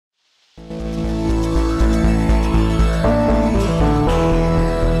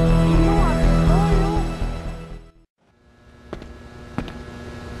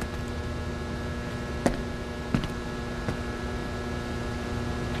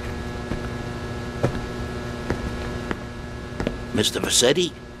Mr.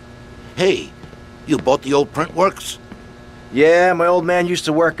 Vercetti? Hey, you bought the old print works? Yeah, my old man used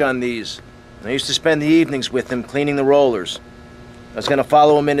to work on these. I used to spend the evenings with him cleaning the rollers. I was gonna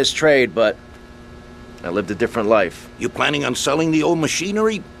follow him in his trade, but I lived a different life. You planning on selling the old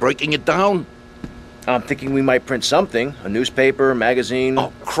machinery? Breaking it down? I'm thinking we might print something. A newspaper, a magazine.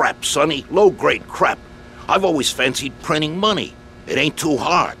 Oh, crap, Sonny. Low-grade crap. I've always fancied printing money. It ain't too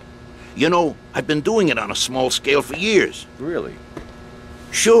hard. You know, I've been doing it on a small scale for years. Really?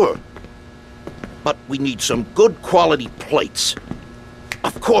 Sure. But we need some good quality plates.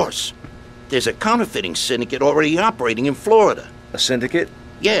 Of course. There's a counterfeiting syndicate already operating in Florida. A syndicate?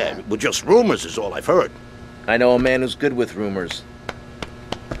 Yeah, well, just rumors is all I've heard. I know a man who's good with rumors.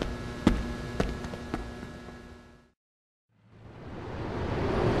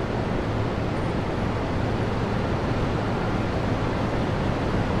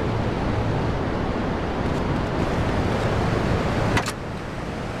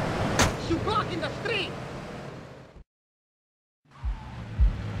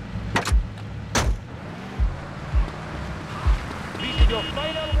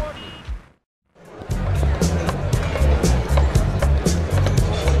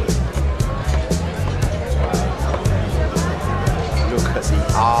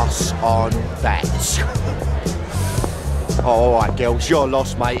 Arse on that. Oh, alright, girls, you're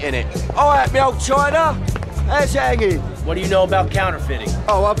lost, mate, innit? Alright, me old China. How's it hanging? What do you know about counterfeiting?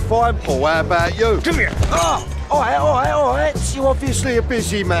 Oh, I'm fine, Paul. How about you? Come here! Oh, alright. You're obviously a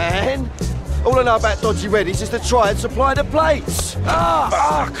busy man. All I know about Dodgy Reddies is to try and supply the plates.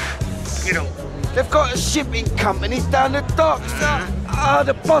 Fuck! You know, They've got a shipping company down the docks.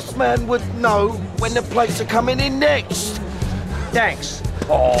 The boss man would know when the plates are coming in next. thanks.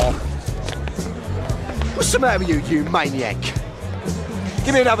 Oh. What's the matter with you, you maniac?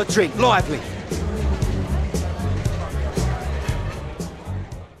 Give me another drink, lively.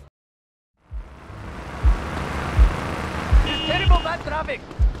 There's terrible bad traffic.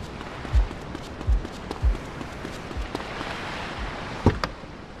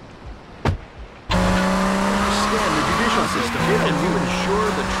 Scan the judicial system, and you ensure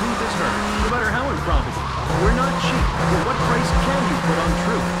the truth is heard, no matter how improbable. We're not cheap, but what price can you put on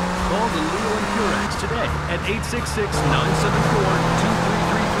truth? Call the Leo and Furax today at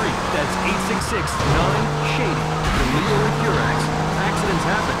 866-974-2333. That's 866-9-SHADY. The Leo and Furax. Accidents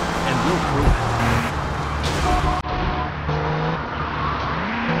happen, and we'll prove it.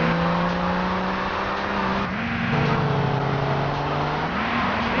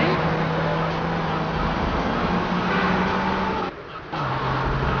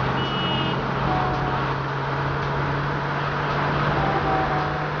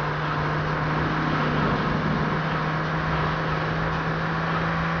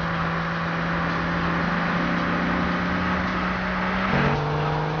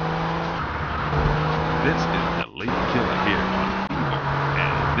 This is the late killer here on Evo,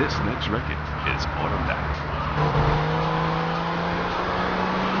 and this next record is automatic.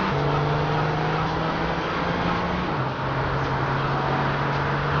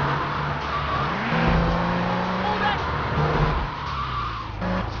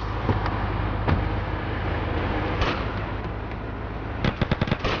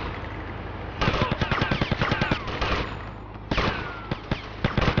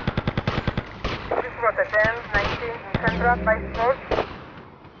 Viceport.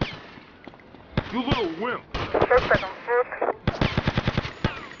 You little wimp! Suspect on foot.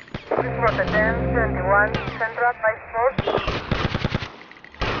 Viceport 21, Central Viceport.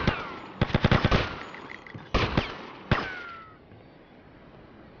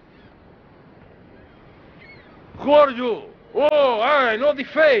 Who are you? Oh, all right, no the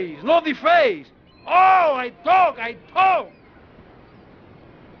face, no the face. Oh, I talk.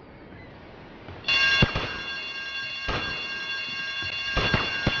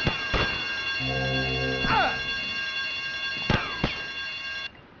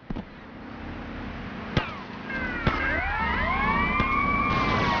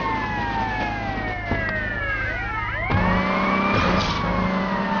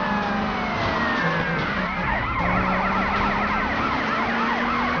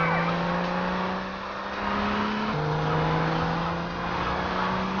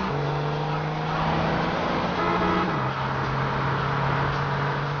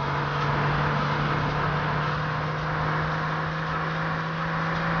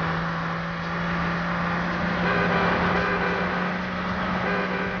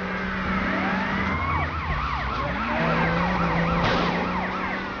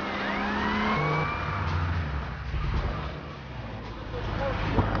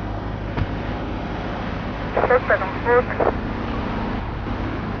 Suspect on foot.